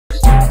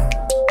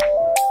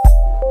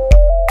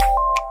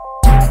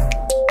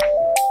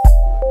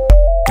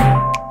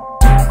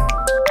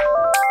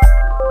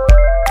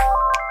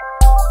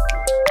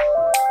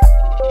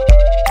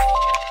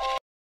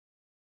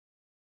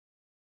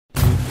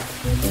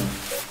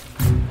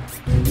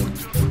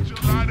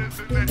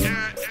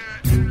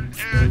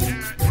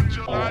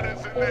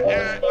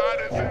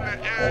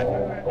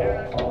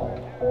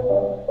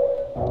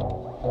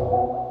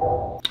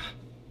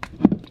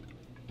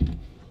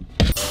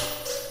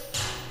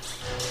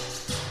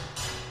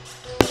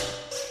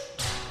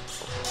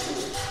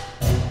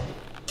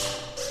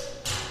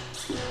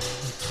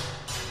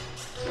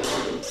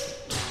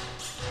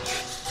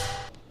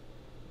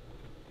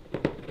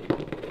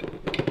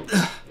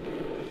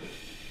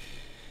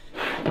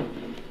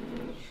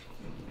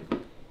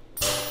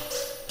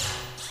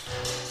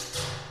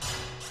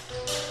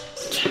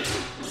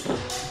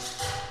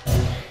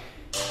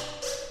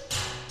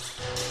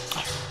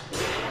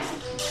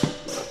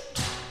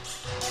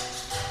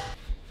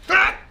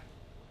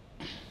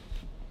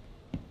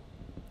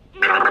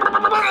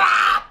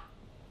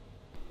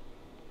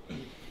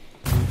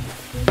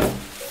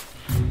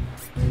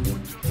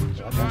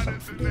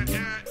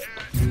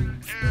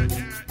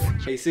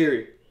Hey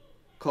Siri,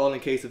 call in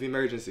case of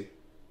emergency.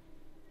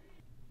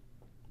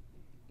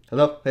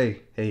 Hello?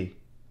 Hey. It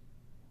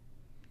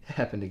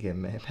happened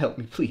again, man. Help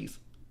me, please.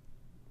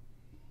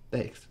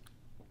 Thanks.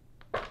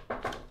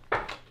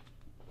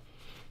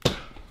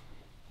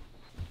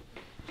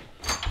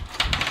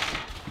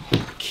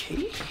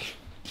 Okay.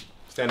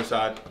 Stand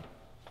aside.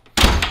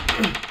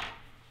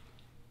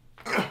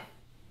 I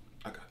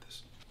got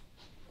this.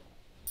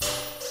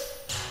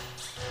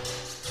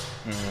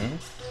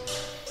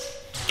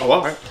 Oh,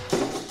 all right.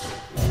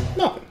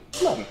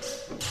 Nothing.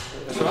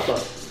 That's what I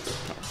thought.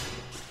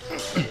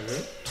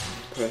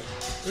 Okay.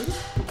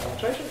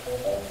 Exactly.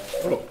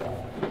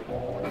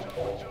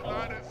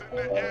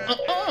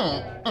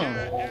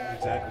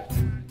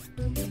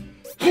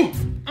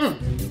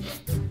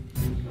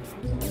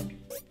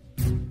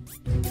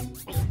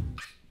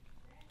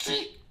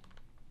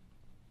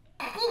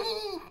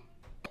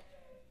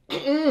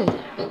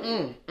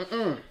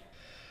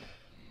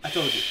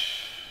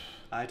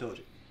 I told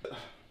you.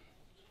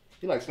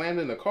 You like slammed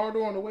in the car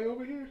door on the way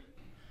over here?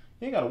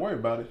 You ain't gotta worry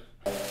about it.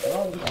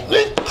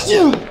 Get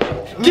him,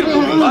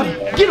 little big body.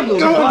 Get him, little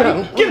big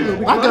body. Get him, little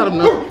big body. I got him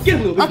now. Get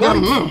him, little big body.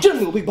 Get him,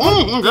 little big body.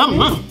 I got him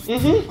now.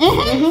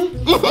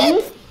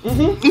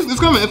 It's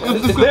coming.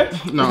 It's there?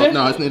 No, it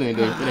ain't there. It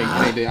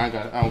ain't there. I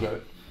got it. I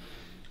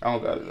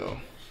don't got it though.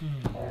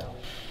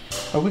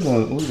 What we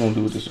gonna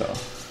do with this, y'all?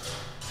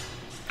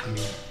 I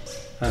mean,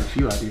 I had a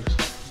few ideas.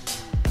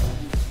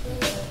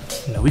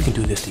 No, we can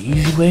do this the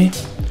easy way.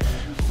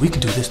 We can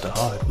do this the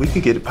hard way. We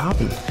can get it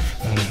popping.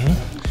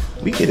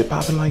 We get it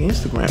popping like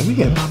Instagram. We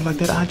get it popping like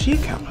that IG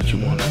account that you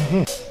want.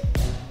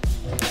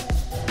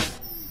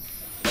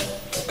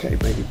 Okay,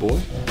 baby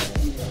boy.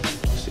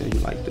 Let's see how you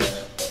like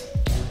this.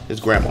 It's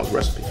grandma's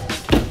recipe.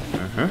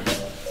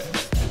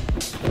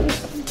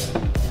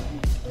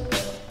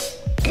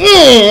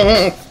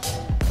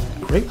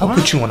 Great. I'll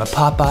put you on a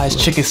Popeye's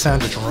chicken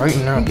sandwich right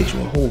now. I'll get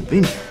you a whole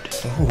vineyard.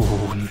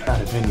 Ooh, not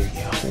a vineyard.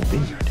 Yeah, a whole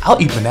vineyard. I'll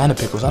eat banana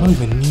pickles. I don't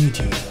even need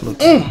you. Look.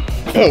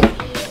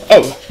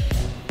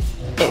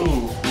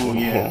 Oh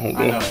yeah.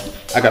 I know.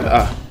 I got the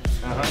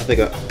I think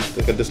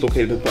I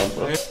dislocated the thumb,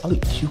 bro. I'll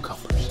eat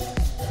cucumbers.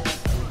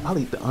 I'll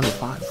eat the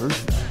unrefined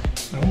version.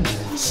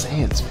 Ooh,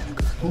 sans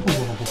vinegar. Ooh,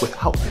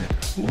 without vinegar.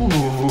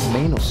 Ooh,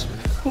 Manos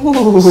vinegar.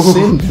 ooh,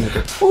 Sin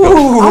vinegar.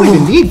 ooh. I don't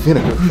even need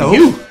vinegar. No.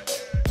 You.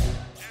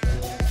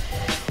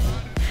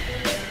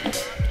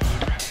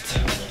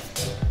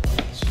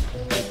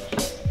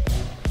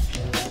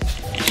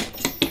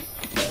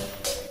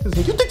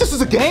 You think this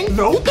is a game?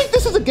 No. You think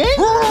this is a game?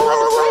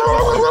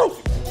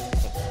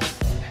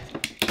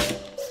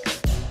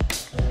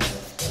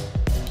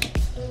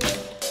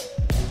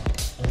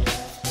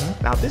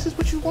 Now this is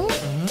what you want?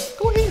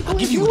 Go ahead. I'll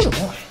give you what you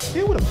want.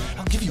 Deal with him.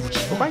 I'll give you what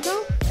you want. Right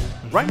now?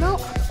 Right now?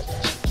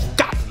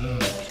 Got it.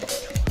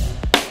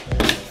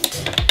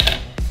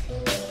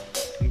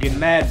 I'm getting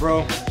mad,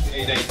 bro.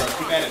 Hey, bro.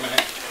 Keep at it, man.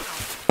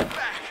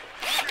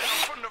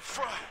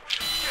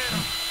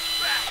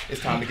 It's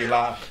time to get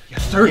live.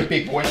 Yes, sir. Get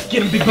big boy.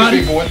 Get him, big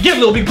body. Big boy. Get him,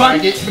 little big body.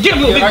 Get him,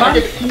 little big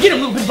body. Get him,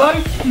 little big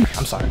body.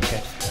 I'm sorry,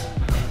 okay?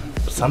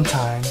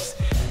 Sometimes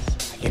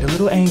I get a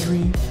little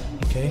angry,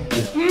 okay?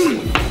 Get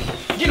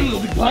him,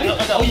 little big body.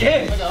 Oh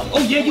yeah. Oh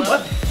yeah, you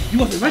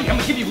wasn't ready. I'm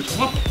gonna give you what you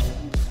want.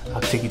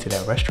 I'll take you to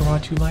that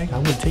restaurant you like. I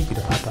wouldn't take you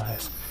to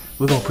Popeye's.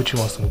 We're gonna put you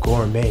on some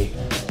gourmet.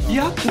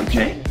 Yeah,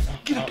 okay.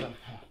 Get him.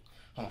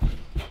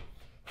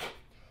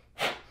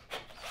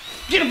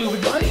 Get him, little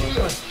big body. Get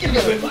him,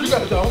 little big body. You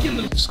got it, dog. Get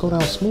him, Just go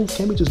down smooth.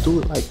 Can't we just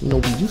do it like, we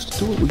used to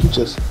do it? Where you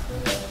just,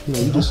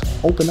 you just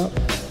open up.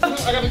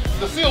 I got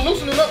the seal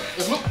loosening up.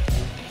 It's loose.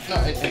 No,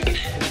 it ain't.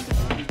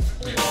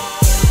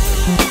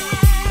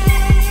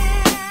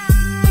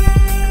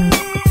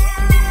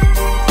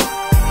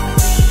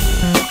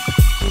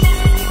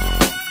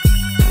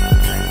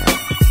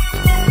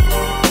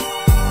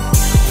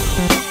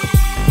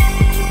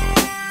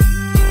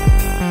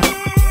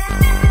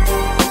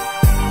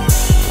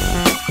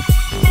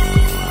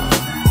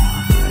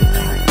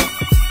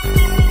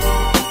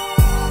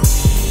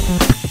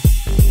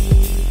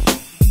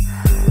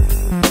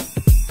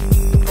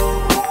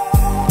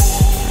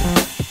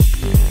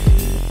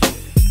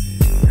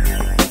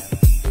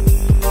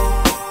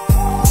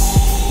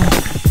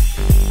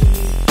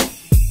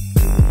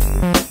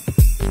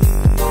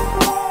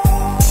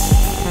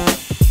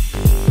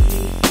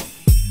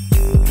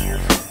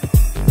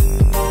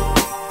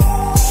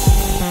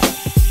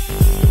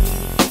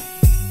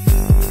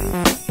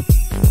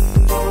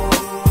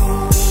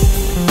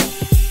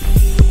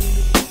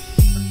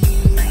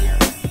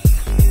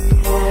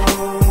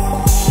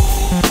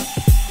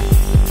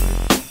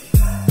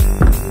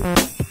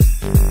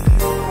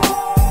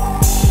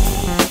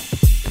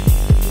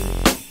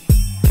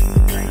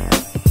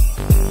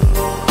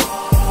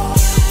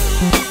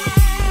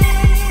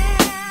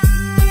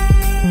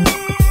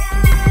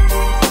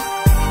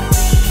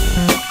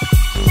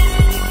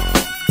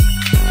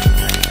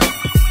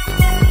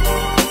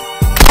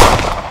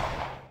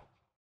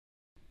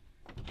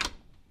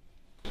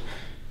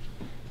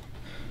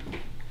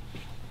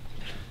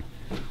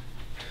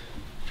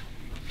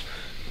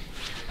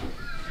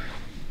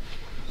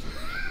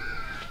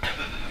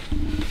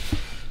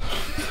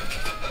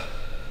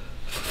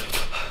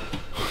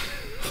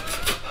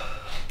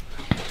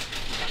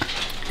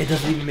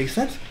 doesn't even make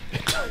sense.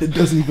 It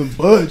doesn't even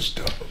budge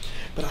though.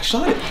 But I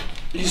shot it.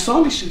 You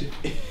saw me shoot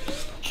it.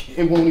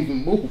 It won't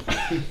even move.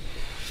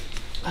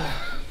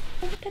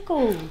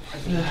 Pickle.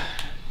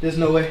 There's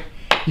no way.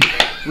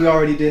 We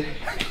already did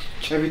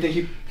everything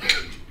he.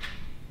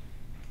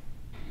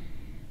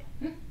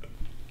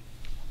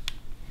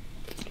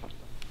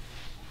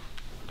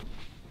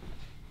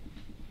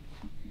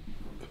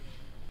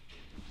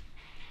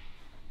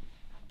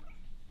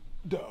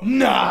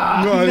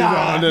 Nah,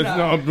 that's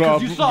not, bro.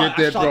 You saw Get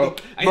it. that, I bro. shot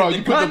the- Bro, the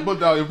you gun. put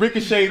the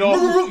ricocheted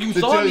off. You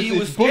saw me, you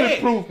was It's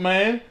scared. bulletproof,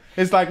 man.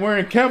 It's like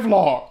wearing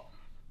Kevlar.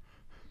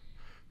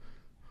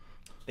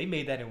 They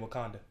made that in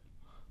Wakanda.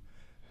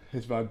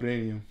 It's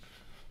vibranium.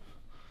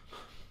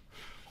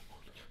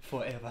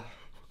 Forever.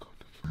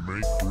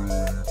 Make room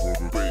for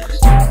the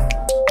bass.